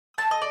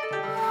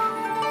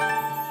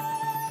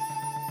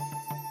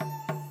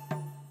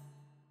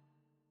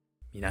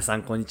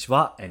Minasan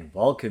konnichiwa and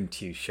welcome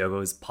to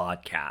Shogo's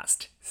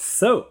podcast.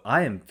 So,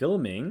 I am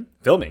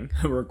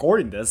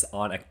recording this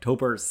on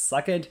October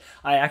 2nd.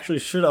 I actually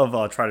should have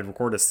tried to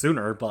record this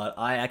sooner, but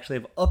I actually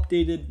have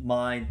updated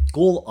my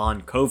goal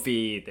on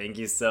Kofi. Thank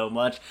you so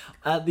much.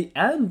 At the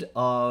end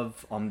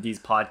of these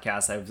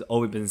podcasts, I've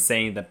always been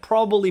saying that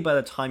probably by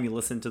the time you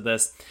listen to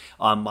this,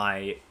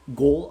 my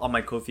goal on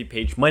my Kofi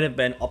page might have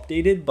been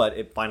updated, but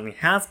it finally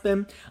has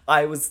been.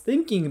 I was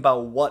thinking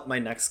about what my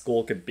next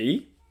goal could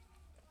be.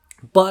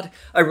 But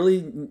I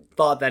really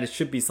thought that it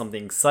should be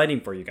something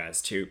exciting for you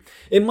guys too.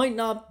 It might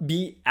not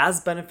be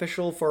as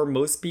beneficial for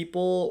most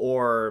people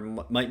or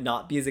might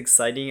not be as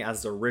exciting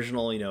as the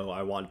original,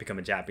 I want to become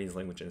a Japanese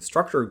language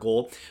instructor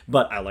goal,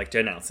 but I like to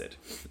announce it.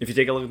 If you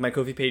take a look at my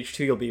Kofi page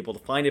too, you'll be able to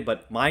find it,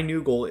 but my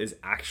new goal is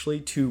actually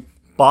to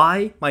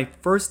buy my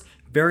first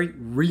very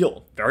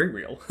real,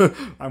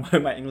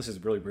 my English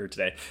is really weird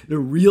today, the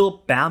real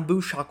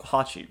bamboo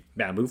shakuhachi,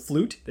 bamboo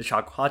flute, the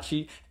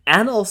shakuhachi,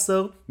 and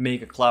also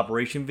make a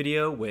collaboration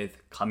video with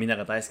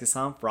Kaminaga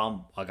Daisuke-san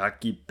from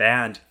Wagaki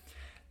Band.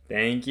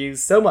 Thank you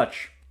so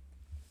much.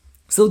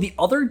 So the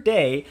other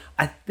day,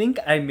 I think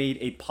I made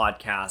a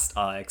podcast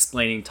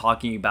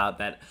talking about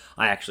that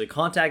I actually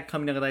contacted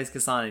Kaminaga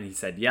Daisuke-san and he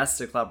said yes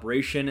to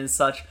collaboration and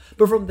such.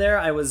 But from there,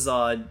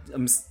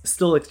 I'm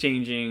still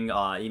exchanging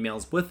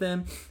emails with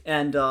him.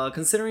 And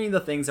considering the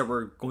things that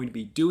we're going to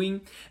be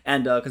doing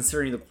and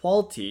considering the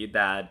quality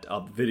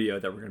of the video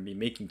that we're going to be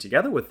making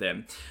together with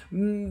him,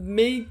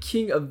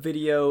 making a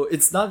video,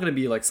 it's not going to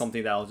be like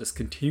something that I'll just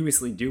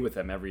continuously do with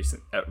him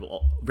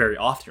very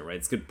often, right?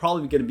 It's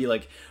probably going to be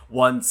like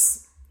once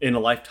in a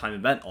lifetime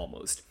event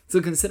almost. So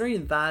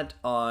considering that,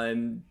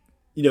 doing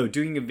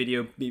a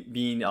video,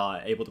 being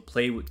able to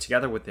play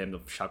together with him, the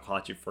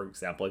shakuhachi, for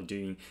example,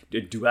 doing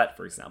a duet,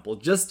 for example,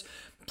 just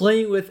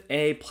playing with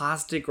a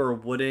plastic or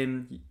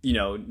wooden,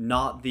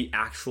 not the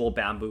actual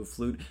bamboo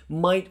flute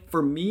might,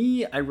 for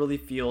me, I really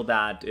feel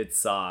that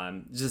it's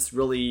just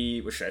really,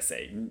 what should I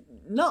say?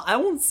 No, I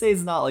won't say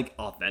it's not like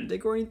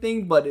authentic or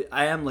anything, but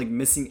I am like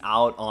missing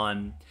out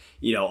on,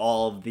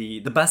 all of the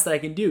best that I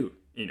can do.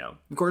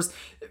 Of course,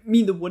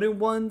 the wooden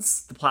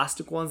ones, the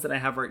plastic ones that I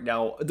have right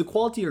now, the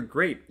quality are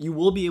great. You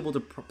will be able to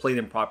play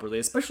them properly,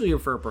 especially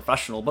if you're a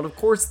professional. But of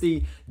course,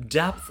 the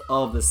depth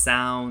of the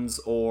sounds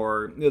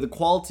or the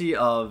quality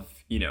of,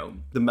 the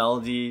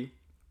melody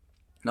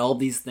and all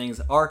these things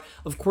are,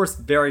 of course,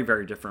 very,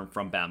 very different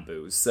from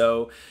bamboo.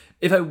 So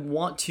if I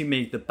want to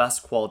make the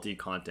best quality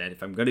content,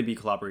 if I'm going to be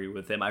collaborating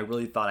with him, I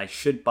really thought I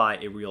should buy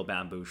a real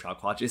bamboo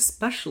shakuhachi.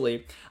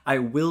 Especially, I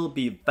will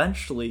be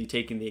eventually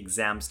taking the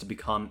exams to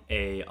become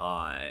a,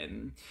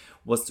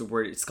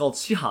 it's called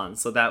shihan.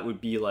 So that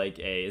would be like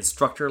a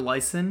instructor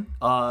license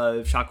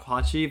of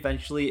shakuhachi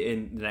eventually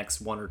in the next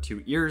 1 or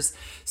 2 years.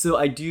 So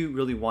I do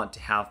really want to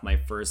have my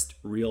first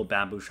real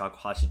bamboo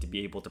shakuhachi to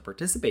be able to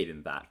participate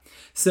in that.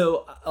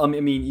 So,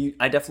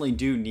 I definitely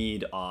do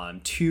need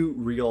 2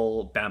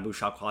 real bamboo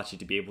shakuhachi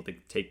to be able to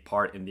take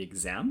part in the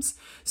exams.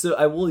 So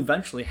I will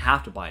eventually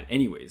have to buy it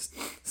anyways.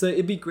 So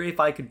it'd be great if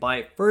I could buy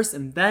it first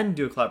and then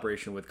do a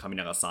collaboration with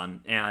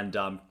Kaminaga-san.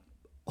 And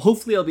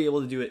hopefully I'll be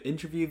able to do an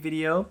interview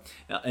video.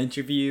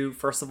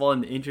 First of all,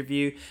 in the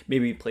interview,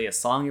 maybe play a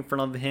song in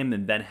front of him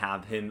and then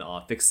have him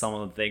fix some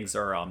of the things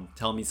or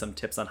tell me some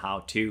tips on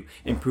how to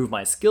improve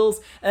my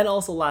skills. And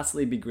also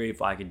lastly, it'd be great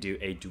if I could do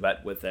a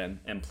duet with him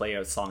and play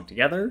a song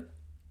together.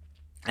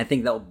 I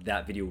think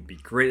that video would be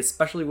great,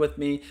 especially with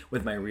me,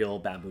 with my real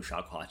bamboo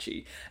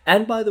shakuhachi.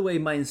 And by the way,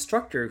 my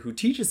instructor who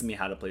teaches me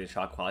how to play the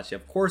shakuhachi,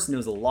 of course,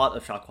 knows a lot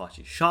of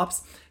shakuhachi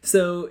shops.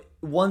 So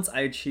once I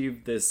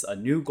achieve this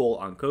new goal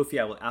on Kofi,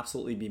 I will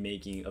absolutely be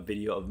making a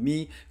video of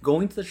me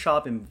going to the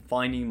shop and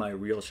finding my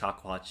real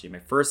shakuhachi, my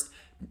first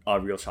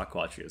real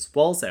shakuhachi as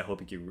well. So I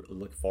hope you can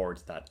look forward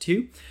to that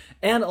too.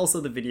 And also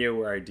the video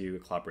where I do a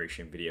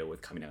collaboration video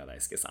with Kaminaga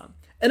Daisuke-san.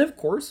 And of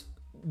course,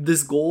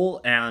 this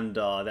goal and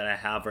that I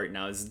have right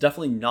now is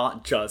definitely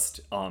not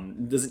just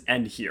doesn't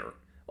end here.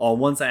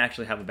 Once I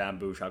actually have a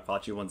bamboo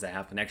shakuhachi, once I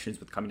have connections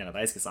with Kaminaga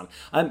Daisuke-san,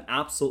 I'm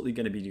absolutely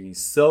going to be doing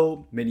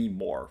so many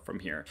more from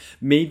here.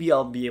 Maybe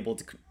I'll be able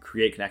to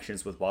create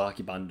connections with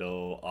Wagaki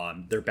Bando,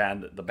 their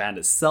band, the band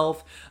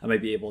itself. I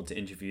might be able to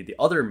interview the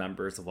other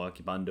members of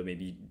Wagaki Bando,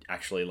 maybe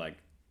actually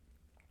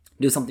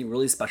do something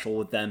really special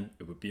with them.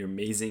 It would be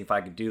amazing if I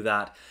could do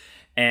that.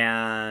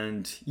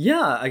 And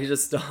yeah, I could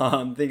just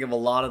think of a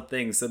lot of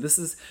things. So this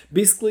is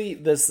basically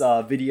this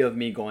video of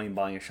me going and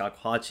buying a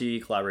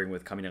shakuhachi, collaborating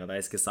with Kaminaga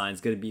Daisuke-san. Is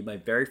going to be my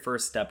very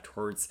first step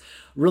towards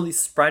really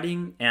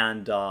spreading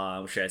and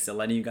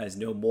letting you guys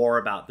know more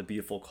about the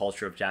beautiful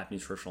culture of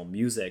Japanese traditional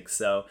music.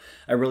 So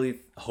I really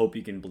hope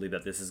you can believe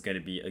that this is going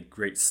to be a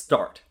great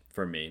start.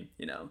 for me,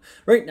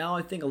 Right now,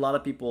 I think a lot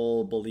of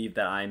people believe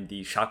that I'm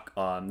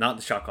not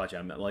the shakuhachi.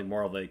 I'm like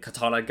more of a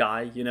katana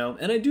guy,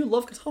 And I do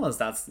love katanas.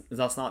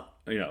 That's not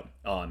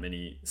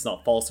it's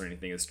not false or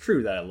anything. It's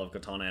true that I love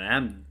katana, and I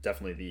am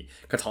definitely the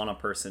katana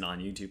person on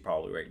YouTube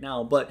probably right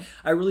now. But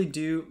I really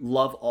do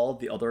love all of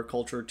the other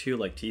culture too,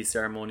 like tea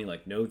ceremony,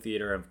 like no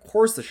theater, and of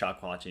course the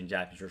shakuhachi and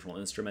Japanese traditional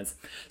instruments.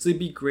 So it'd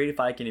be great if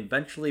I can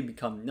eventually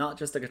become not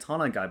just a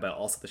katana guy, but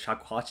also the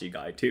shakuhachi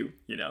guy too,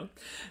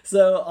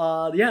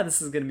 So yeah,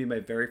 this is gonna be my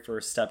very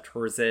first step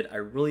towards it. I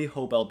really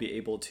hope I'll be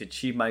able to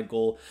achieve my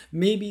goal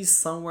maybe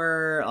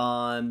somewhere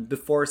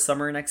before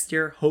summer next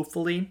year.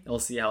 Hopefully, we'll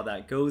see how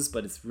that goes,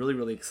 but it's really,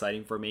 really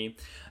exciting for me.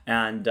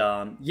 And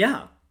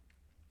yeah,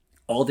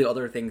 all the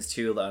other things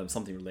too,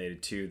 something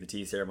related to the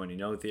tea ceremony,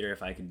 no theater.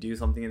 If I can do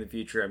something in the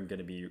future, I'm going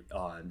to be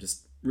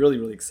just really,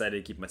 really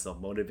excited to keep myself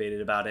motivated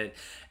about it.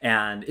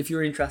 And if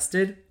you're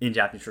interested in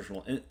Japanese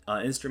traditional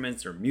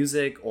instruments or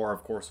music, or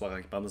of course,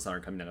 Wakaki-Bando-san or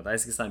Kaminaga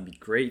Daisuke-san, it'd be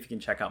great if you can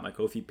check out my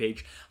Kofi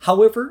page.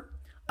 However,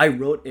 I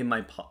wrote in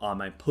my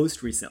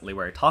post recently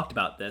where I talked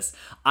about this.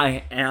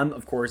 I am,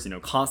 of course,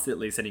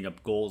 constantly setting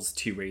up goals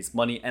to raise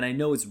money, and I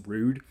know it's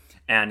rude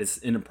and it's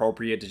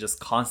inappropriate to just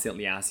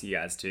constantly ask you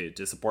guys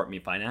to support me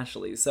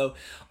financially. So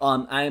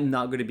I am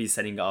not going to be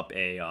setting up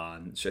a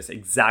just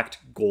exact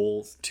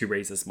goals to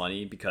raise this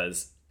money,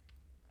 because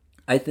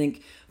I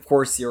think, of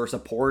course, your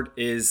support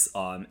is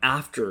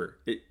after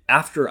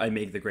I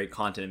make the great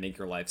content and make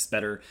your lives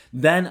better,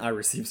 then I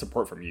receive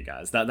support from you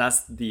guys.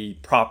 That's the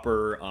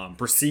proper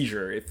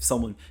procedure. If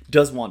someone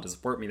does want to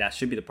support me, that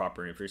should be the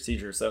proper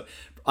procedure. So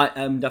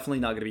I'm definitely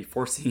not going to be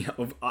forcing.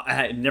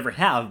 I never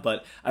have,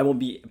 but I won't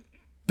be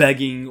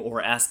begging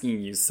or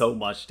asking you so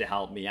much to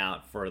help me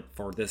out for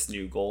this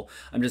new goal.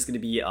 I'm just going to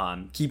be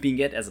keeping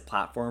it as a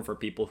platform for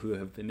people who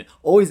have been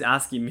always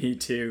asking me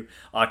to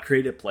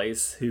create a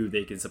place who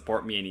they can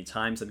support me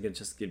anytime. So I'm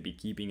just going to be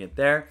keeping it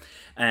there.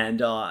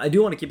 And I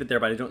do want to keep it there,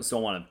 but I don't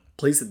still want to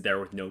place it there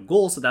with no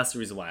goal. So that's the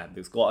reason why I have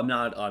this goal. I'm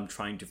not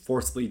trying to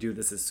forcefully do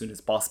this as soon as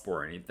possible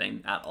or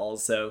anything at all.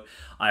 So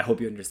I hope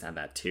you understand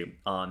that too.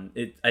 I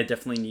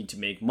definitely need to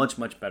make much,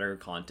 much better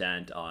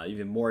content,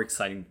 even more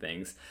exciting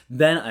things.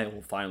 Then I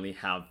will finally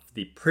have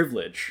the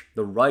privilege,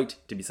 the right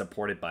to be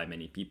supported by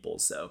many people.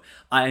 So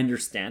I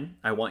understand.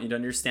 I want you to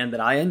understand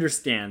that I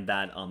understand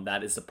that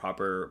that is the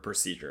proper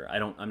procedure.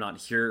 I'm not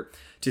here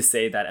to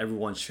say that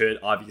everyone should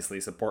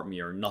obviously support me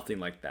or nothing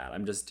like that.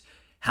 I'm just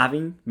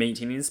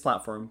maintaining this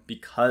platform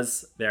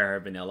because there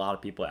have been a lot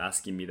of people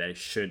asking me that I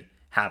should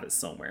have it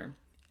somewhere.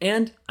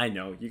 And I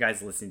know you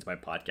guys listening to my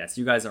podcast,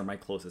 you guys are my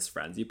closest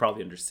friends. You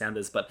probably understand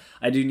this, but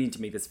I do need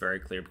to make this very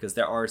clear, because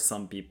there are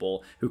some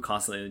people who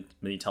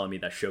constantly telling me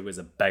that Shogo is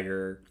a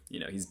beggar.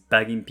 He's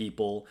begging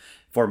people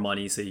for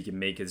money so he can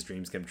make his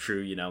dreams come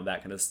true,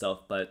 that kind of stuff.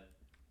 But,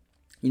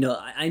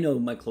 I know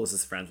my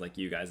closest friends like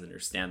you guys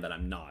understand that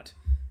I'm not.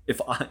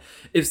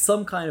 If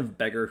some kind of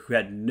beggar who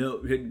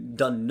had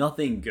done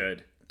nothing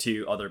good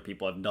to other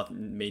people,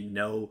 made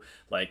no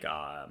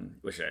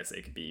what should I say,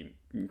 it could be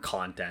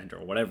content or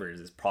whatever it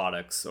is,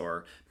 products,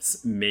 or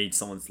made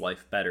someone's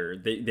life better,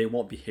 they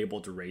won't be able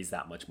to raise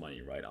that much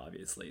money, right?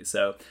 Obviously.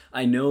 So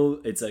I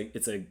know it's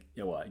a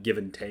give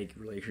and take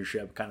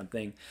relationship kind of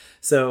thing.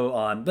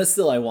 So but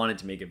still, I wanted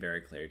to make it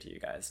very clear to you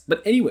guys.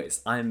 But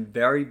anyways, I'm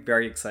very,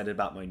 very excited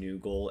about my new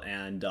goal,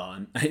 and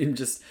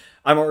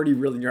I'm already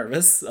really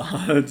nervous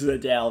to the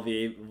day I'll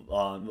be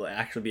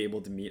actually be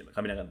able to meet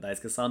Kaminaga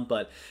Daisuke-san,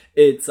 but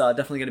it's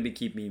definitely going to be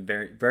keep me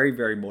very, very,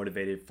 very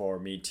motivated for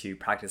me to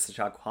practice the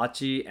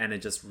shakuhachi, and I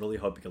just really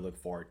hope you can look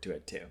forward to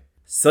it too.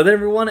 So then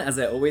everyone, as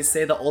I always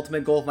say, the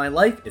ultimate goal of my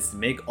life is to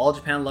make all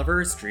Japan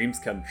lovers' dreams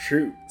come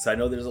true. So I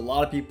know there's a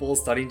lot of people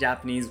studying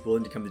Japanese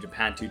willing to come to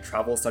Japan to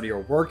travel, study, or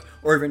work,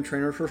 or even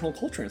train our traditional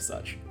culture and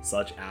such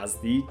as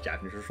the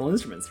Japanese traditional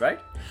instruments, right?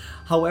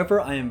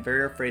 However, I am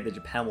very afraid that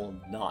Japan will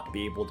not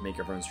be able to make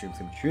everyone's dreams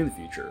come true in the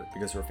future,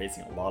 because we're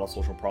facing a lot of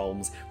social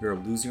problems, we are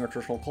losing our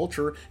traditional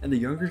culture, and the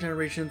younger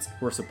generations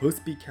who are supposed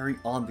to be carrying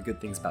on the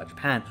good things about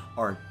Japan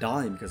are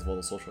dying because of all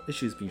the social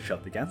issues being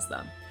shoved against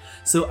them.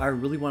 So I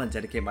really want to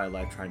dedicate my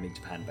life trying to make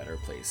Japan a better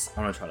place.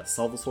 I want to try to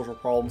solve the social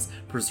problems,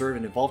 preserve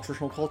and evolve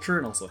traditional culture,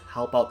 and also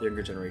help out the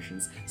younger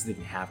generations so they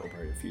can have a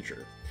brighter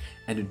future.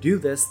 And to do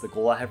this, the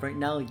goal I have right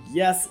now,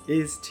 yes,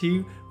 is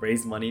to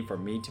raise money for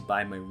me to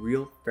buy my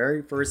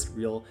very first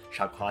real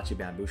shakuhachi,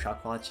 bamboo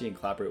shakuhachi, and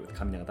collaborate with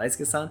Kaminaga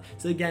Daisuke-san.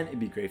 So again, it'd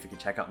be great if you could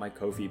check out my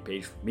Kofi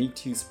page for me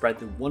to spread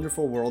the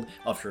wonderful world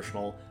of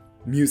traditional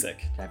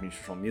music, Japanese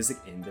traditional music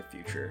in the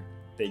future.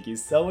 Thank you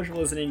so much for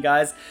listening,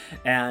 guys,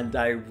 and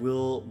I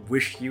will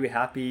wish you a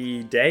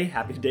happy day,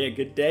 a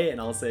good day, and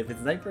also if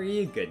it's night for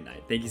you, good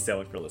night. Thank you so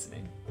much for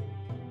listening.